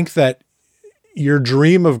to think that your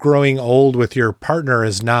dream of growing old with your partner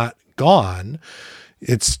is not gone.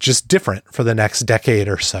 It's just different for the next decade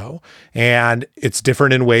or so. And it's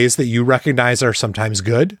different in ways that you recognize are sometimes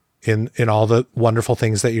good in all the wonderful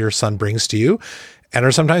things that your son brings to you, and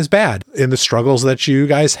are sometimes bad in the struggles that you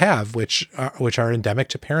guys have, which are endemic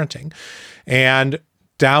to parenting. And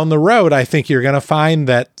down the road, I think you're going to find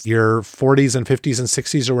that your 40s and 50s and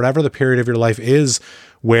 60s or whatever the period of your life is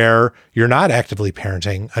where you're not actively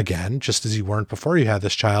parenting again, just as you weren't before you had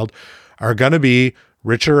this child, are going to be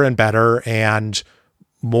richer and better and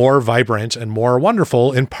more vibrant and more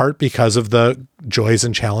wonderful, in part because of the joys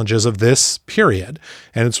and challenges of this period.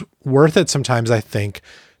 And it's worth it sometimes, I think,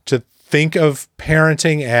 to think of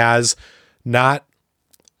parenting as not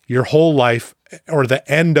your whole life or the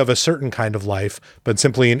end of a certain kind of life, but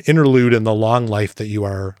simply an interlude in the long life that you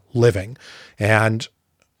are living. And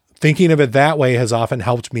thinking of it that way has often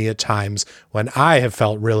helped me at times when I have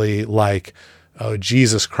felt really like, oh,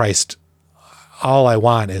 Jesus Christ, all I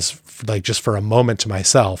want is like just for a moment to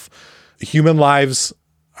myself. Human lives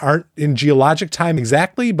aren't in geologic time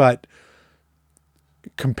exactly, but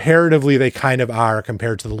comparatively they kind of are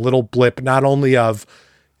compared to the little blip, not only of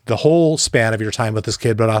the whole span of your time with this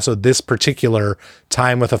kid, but also this particular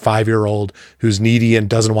time with a 5-year-old who's needy and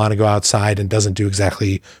doesn't want to go outside and doesn't do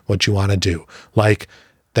exactly what you want to do. Like,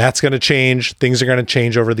 that's going to change. Things are going to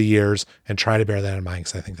change over the years, and try to bear that in mind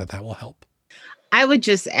because I think that will help. I would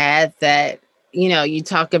just add that, you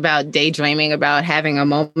talk about daydreaming about having a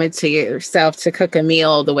moment to yourself to cook a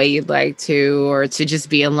meal the way you'd like to, or to just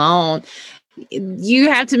be alone. You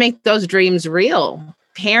have to make those dreams real.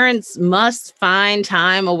 Parents must find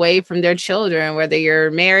time away from their children, whether you're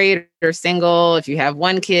married or single. If you have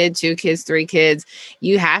 1 kid, 2 kids, 3 kids,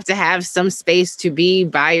 you have to have some space to be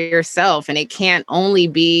by yourself. And it can't only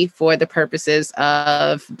be for the purposes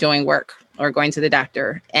of doing work or going to the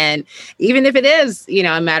doctor. And even if it is,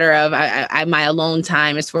 a matter of my alone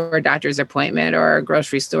time is for a doctor's appointment or a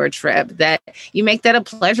grocery store trip, that you make that a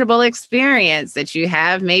pleasurable experience, that you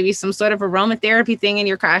have maybe some sort of aromatherapy thing in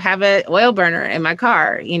your car. I have an oil burner in my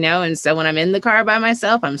car, and so when I'm in the car by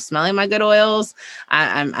myself, I'm smelling my good oils.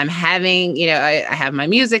 I'm having, I have my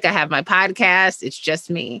music, I have my podcast. It's just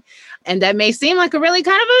me. And that may seem like a really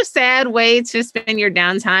kind of a sad way to spend your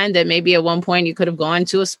downtime, that maybe at one point you could have gone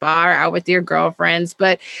to a spa or out with your girlfriends.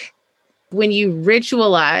 But when you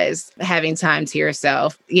ritualize having time to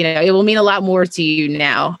yourself, it will mean a lot more to you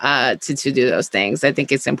now to do those things. I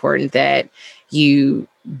think it's important that you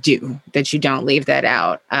don't leave that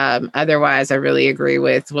out. Otherwise, I really agree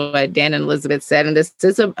with what Dan and Elizabeth said. And this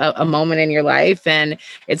is a moment in your life, and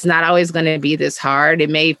it's not always going to be this hard. It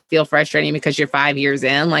may feel frustrating because you're 5 years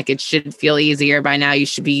in. Like, it should feel easier by now. You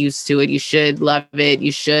should be used to it. You should love it.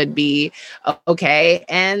 You should be okay.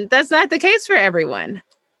 And that's not the case for everyone.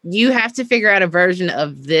 You have to figure out a version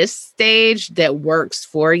of this stage that works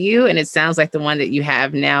for you. And it sounds like the one that you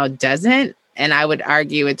have now doesn't. And I would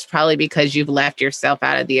argue it's probably because you've left yourself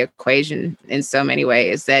out of the equation in so many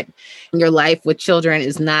ways, that your life with children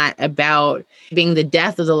is not about being the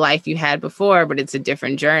death of the life you had before, but it's a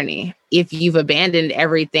different journey. If you've abandoned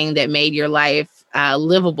everything that made your life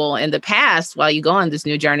livable in the past while you go on this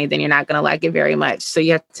new journey, then you're not going to like it very much. So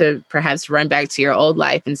you have to perhaps run back to your old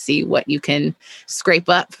life and see what you can scrape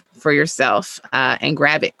up for yourself and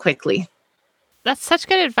grab it quickly. That's such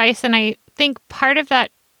good advice. And I think part of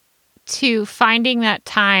that to finding that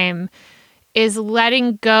time is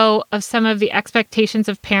letting go of some of the expectations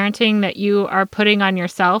of parenting that you are putting on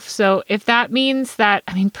yourself. So if that means that,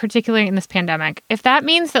 particularly in this pandemic, if that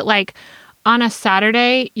means that like on a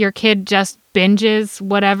Saturday, your kid just binges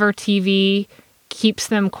whatever TV keeps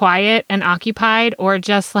them quiet and occupied, or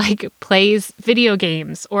just like plays video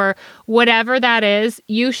games or whatever that is,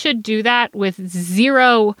 you should do that with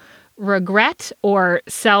zero regret or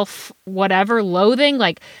loathing.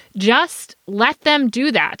 Like, just let them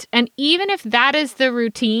do that. And even if that is the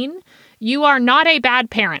routine, you are not a bad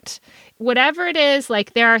parent. Whatever it is,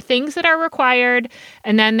 like, there are things that are required,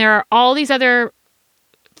 and then there are all these other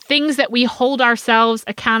things that we hold ourselves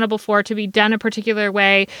accountable for to be done a particular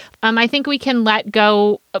way. I think we can let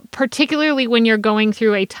go, particularly when you're going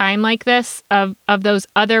through a time like this, of those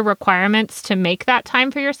other requirements to make that time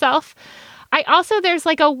for yourself. I also, there's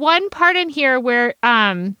like a one part in here where,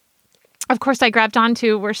 of course, I grabbed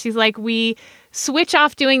onto where she's like, we switch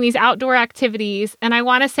off doing these outdoor activities. And I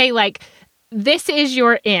want to say, like, this is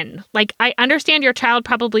your in. Like, I understand your child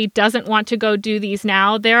probably doesn't want to go do these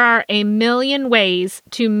now. There are a million ways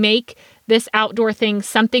to make this outdoor thing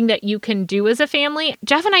something that you can do as a family.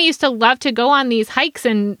 Jeff and I used to love to go on these hikes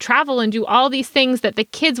and travel and do all these things that the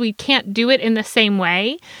kids, we can't do it in the same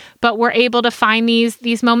way, but we're able to find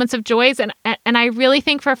these moments of joys. And I really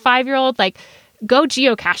think for a 5-year-old, like, go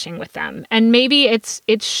geocaching with them. And maybe it's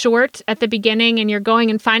short at the beginning and you're going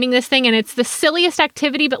and finding this thing and it's the silliest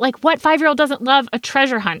activity, but like, what 5-year-old doesn't love a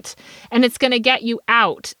treasure hunt? And it's going to get you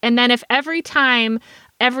out. And then if every time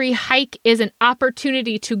every hike is an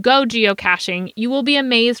opportunity to go geocaching, you will be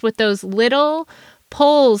amazed what those little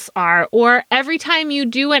pulls are. Or every time you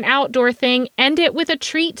do an outdoor thing, end it with a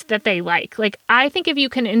treat that they like. Like, I think if you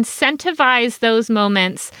can incentivize those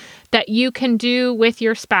moments that you can do with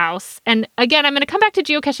your spouse. And again, I'm going to come back to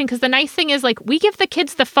geocaching because the nice thing is, like, we give the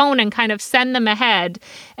kids the phone and kind of send them ahead.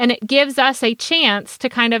 And it gives us a chance to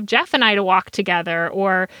kind of Jeff and I to walk together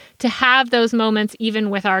or to have those moments even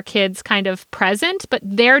with our kids kind of present, but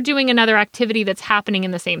they're doing another activity that's happening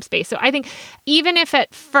in the same space. So I think even if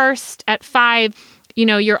at first at 5,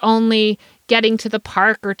 you're only getting to the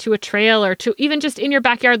park or to a trail or to even just in your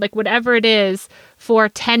backyard, like whatever it is, for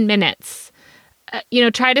 10 minutes,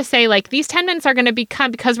 try to say, like, these 10 minutes are going to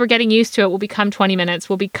become, because we're getting used to it, will become 20 minutes,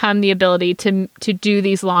 will become the ability to do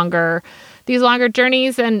these longer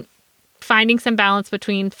journeys, and finding some balance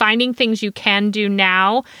between finding things you can do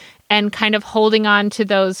now and kind of holding on to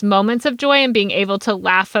those moments of joy and being able to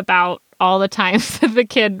laugh about all the times that the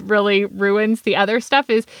kid really ruins the other stuff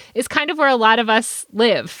is kind of where a lot of us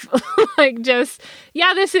live. Like, just,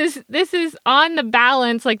 this is on the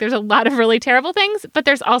balance. Like, there's a lot of really terrible things, but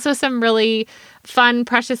there's also some really fun,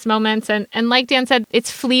 precious moments. And like Dan said,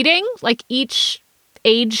 it's fleeting. Like, each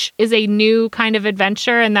age is a new kind of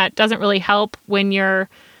adventure, and that doesn't really help when you're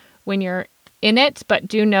in it, but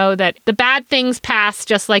do know that the bad things pass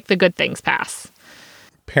just like the good things pass.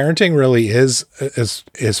 Parenting really is,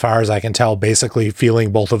 as far as I can tell, basically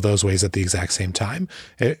feeling both of those ways at the exact same time,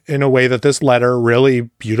 in a way that this letter really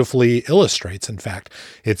beautifully illustrates. In fact,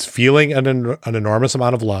 it's feeling an enormous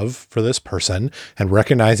amount of love for this person and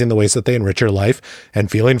recognizing the ways that they enrich your life, and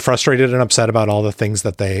feeling frustrated and upset about all the things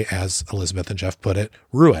that they, as Elizabeth and Jeff put it,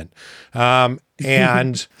 ruin.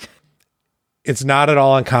 And it's not at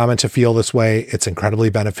all uncommon to feel this way. It's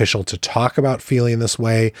incredibly beneficial to talk about feeling this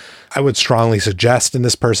way. I would strongly suggest, in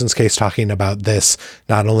this person's case, talking about this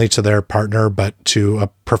not only to their partner, but to a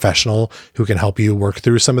professional who can help you work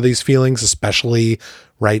through some of these feelings, especially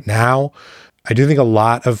right now. I do think a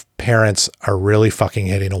lot of parents are really fucking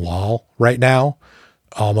hitting a wall right now,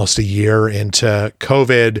 almost a year into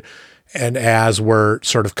COVID. And as we're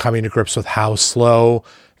sort of coming to grips with how slow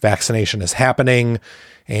vaccination is happening,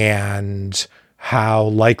 and how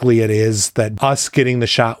likely it is that us getting the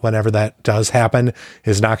shot whenever that does happen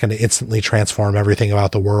is not going to instantly transform everything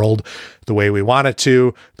about the world the way we want it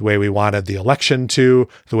to, the way we wanted the election to,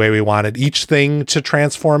 the way we wanted each thing to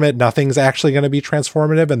transform it. Nothing's actually going to be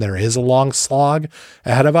transformative, and there is a long slog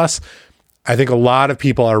ahead of us. I think a lot of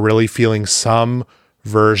people are really feeling some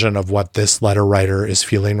version of what this letter writer is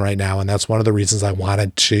feeling right now, and that's one of the reasons I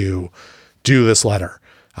wanted to do this letter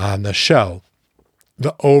on the show.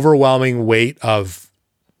 The overwhelming weight of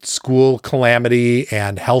school calamity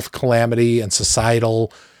and health calamity and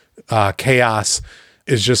societal chaos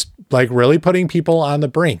is just like really putting people on the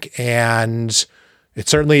brink. And it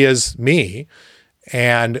certainly is me.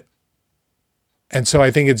 And so I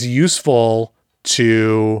think it's useful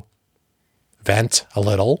to vent a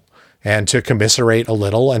little and to commiserate a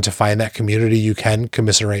little and to find that community you can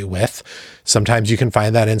commiserate with. Sometimes you can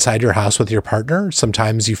find that inside your house with your partner.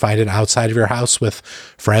 Sometimes you find it outside of your house with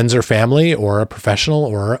friends or family or a professional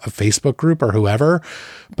or a Facebook group or whoever.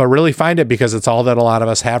 But really find it, because it's all that a lot of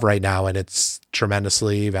us have right now, and it's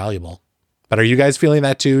tremendously valuable. But are you guys feeling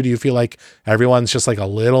that too? Do you feel like everyone's just like a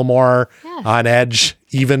little more on edge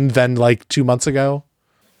even than like 2 months ago?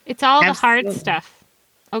 It's all the hard stuff.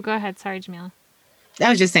 Oh, go ahead. Sorry, Jamila. I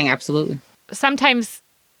was just saying, absolutely. Sometimes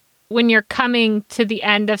when you're coming to the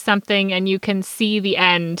end of something and you can see the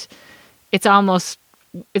end, it's almost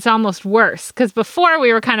worse. Because before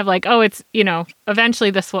we were kind of like, oh, it's, eventually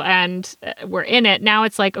this will end. We're in it. Now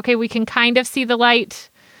it's like, okay, we can kind of see the light.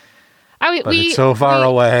 It's so far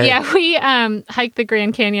away. Yeah, we hiked the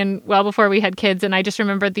Grand Canyon well before we had kids. And I just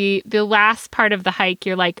remember the last part of the hike,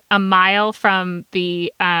 you're like a mile from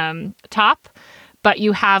the top, but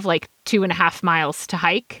you have like 2.5 miles to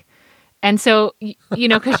hike. And so,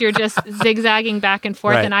 because you're just zigzagging back and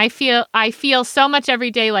forth. Right. And I feel so much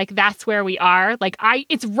every day like that's where we are. Like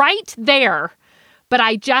it's right there, but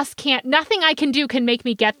I just can't, nothing I can do can make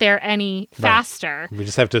me get there any faster. We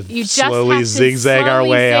just have to You just slowly have to zigzag our slowly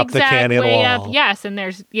way up the zigzag canyon way wall. up. Yes. And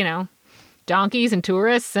there's, donkeys and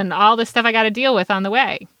tourists and all the stuff I got to deal with on the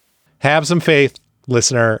way. Have some faith,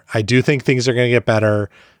 listener. I do think things are going to get better.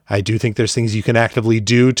 I do think there's things you can actively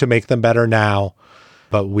do to make them better now.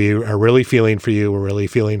 But we are really feeling for you. We're really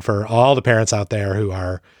feeling for all the parents out there who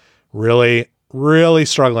are really, really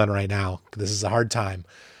struggling right now. This is a hard time.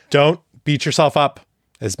 Don't beat yourself up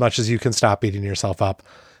as much as you can stop beating yourself up.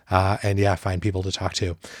 And find people to talk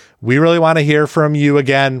to. We really want to hear from you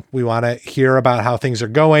again. We want to hear about how things are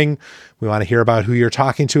going. We want to hear about who you're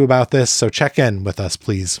talking to about this. So check in with us,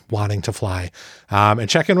 please, Wanting to Fly. And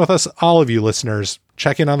check in with us, all of you listeners.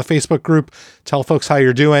 Check in on the Facebook group. Tell folks how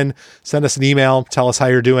you're doing. Send us an email. Tell us how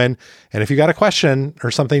you're doing. And if you got a question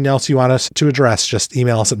or something else you want us to address, just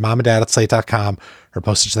email us at momanddad@slate.com or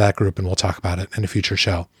post it to that group and we'll talk about it in a future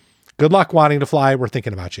show. Good luck Wanting to Fly. We're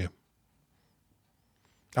thinking about you.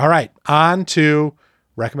 All right, on to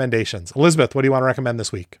recommendations. Elizabeth, what do you want to recommend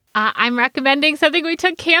this week? I'm recommending something we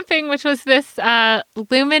took camping, which was this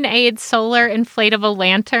Luminaid solar inflatable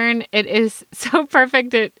lantern. It is so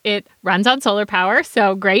perfect. It runs on solar power,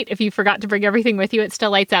 so great. If you forgot to bring everything with you, it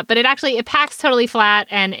still lights up. But it packs totally flat,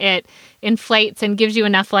 and it inflates and gives you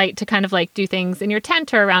enough light to kind of like do things in your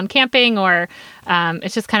tent or around camping, or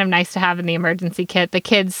it's just kind of nice to have in the emergency kit. The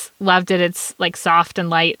kids loved it. It's like soft and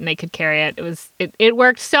light, and they could carry it. It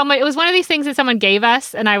worked so much. It was one of these things that someone gave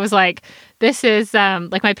us, and I was like, this is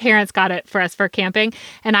like my parents got it for us for camping.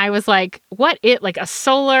 And I was like, like a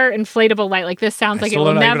solar inflatable light? Like this sounds like it will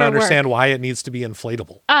never work. I don't even understand why it needs to be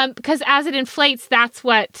inflatable. Because as it inflates, that's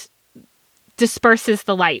what disperses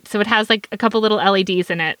the light. So it has like a couple little LEDs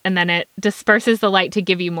in it, and then it disperses the light to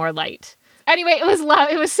give you more light. Anyway,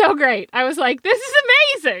 it was so great. I was like, this is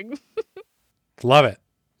amazing. Love it.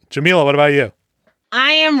 Jamila, what about you?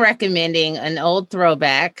 I am recommending an old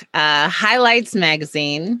throwback, Highlights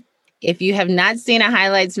magazine. If you have not seen a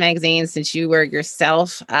Highlights magazine since you were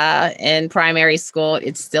yourself in primary school,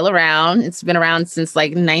 it's still around. It's been around since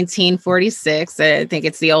like 1946. I think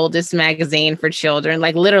it's the oldest magazine for children,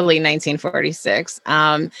 like literally 1946.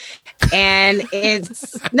 And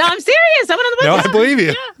it's, no, I'm serious. I'm on the No, I believe you.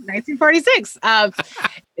 Yeah, 1946.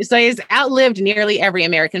 So it's outlived nearly every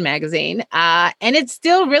American magazine. And it's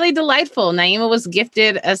still really delightful. Naima was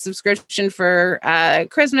gifted a subscription for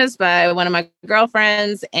Christmas by one of my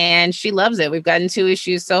girlfriends, and she loves it. We've gotten 2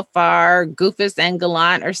 issues so far. Goofus and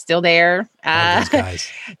Gallant are still there.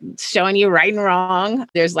 Showing you right and wrong.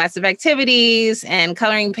 There's lots of activities and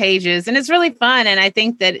coloring pages, and it's really fun. And I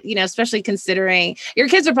think that, especially considering your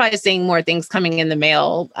kids are probably seeing more things coming in the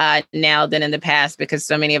mail now than in the past, because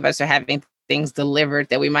so many of us are having things delivered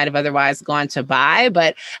that we might have otherwise gone to buy.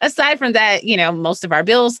 But aside from that, most of our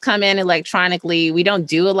bills come in electronically. We don't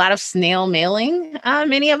do a lot of snail mailing,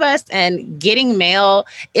 many of us, and getting mail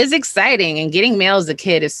is exciting, and getting mail as a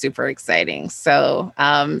kid is super exciting. So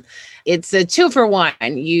it's a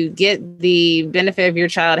 2-for-1. You get the benefit of your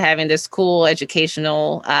child having this cool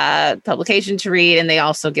educational publication to read, and they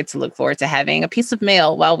also get to look forward to having a piece of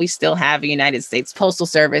mail while we still have a United States Postal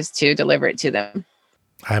Service to deliver it to them.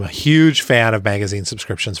 I'm a huge fan of magazine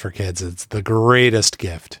subscriptions for kids. It's the greatest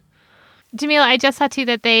gift. Jamila, I just saw too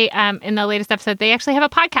that they, in the latest episode, they actually have a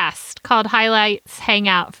podcast called Highlights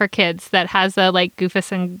Hangout for Kids that has a like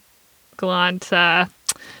Goofus and Gallant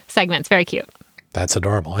segments. Very cute. That's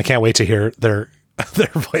adorable. I can't wait to hear their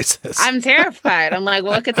voices. I'm terrified. I'm like,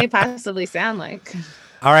 what could they possibly sound like?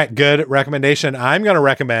 All right, good recommendation. I'm going to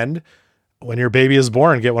recommend when your baby is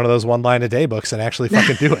born, get one of those 1 line a day books and actually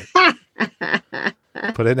fucking do it.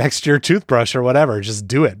 Put it next to your toothbrush or whatever. Just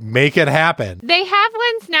do it. Make it happen. They have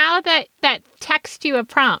ones now that text you a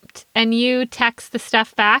prompt and you text the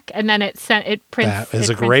stuff back, and then it prints. That is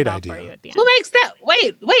a great idea. Who makes that?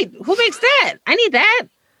 Wait. Who makes that? I need that.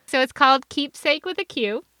 So it's called Keepsake with a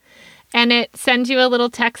Q, and it sends you a little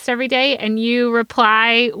text every day, and you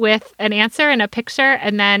reply with an answer and a picture,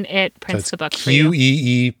 and then it prints the book for you.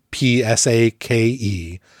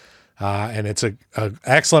 QEEPSAKE. And it's a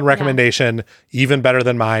excellent recommendation, even better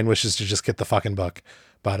than mine, which is to just get the fucking book.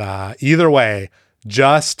 But either way,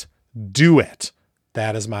 just do it.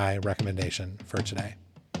 That is my recommendation for today.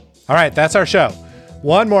 All right, that's our show.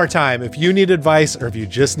 One more time, if you need advice or if you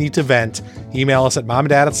just need to vent, email us at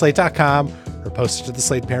momanddad@slate.com or post it to the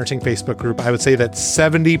Slate Parenting Facebook group. I would say that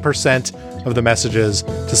 70% of the messages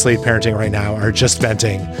to Slate Parenting right now are just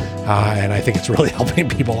venting. And I think it's really helping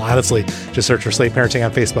people, honestly. Just search for Slate Parenting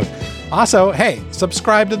on Facebook. Also, hey,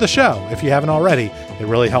 subscribe to the show if you haven't already. It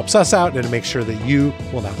really helps us out and it makes sure that you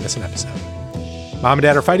will not miss an episode. Mom and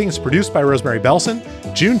Dad Are Fighting is produced by Rosemary Belson.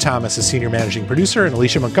 June Thomas is senior managing producer, and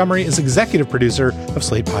Alicia Montgomery is executive producer of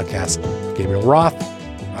Slate Podcasts. Gabriel Roth,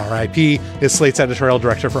 RIP, is Slate's editorial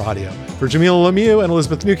director for audio. For Jamila Lemieux and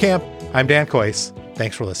Elizabeth Newcamp, I'm Dan Kois.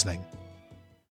 Thanks for listening.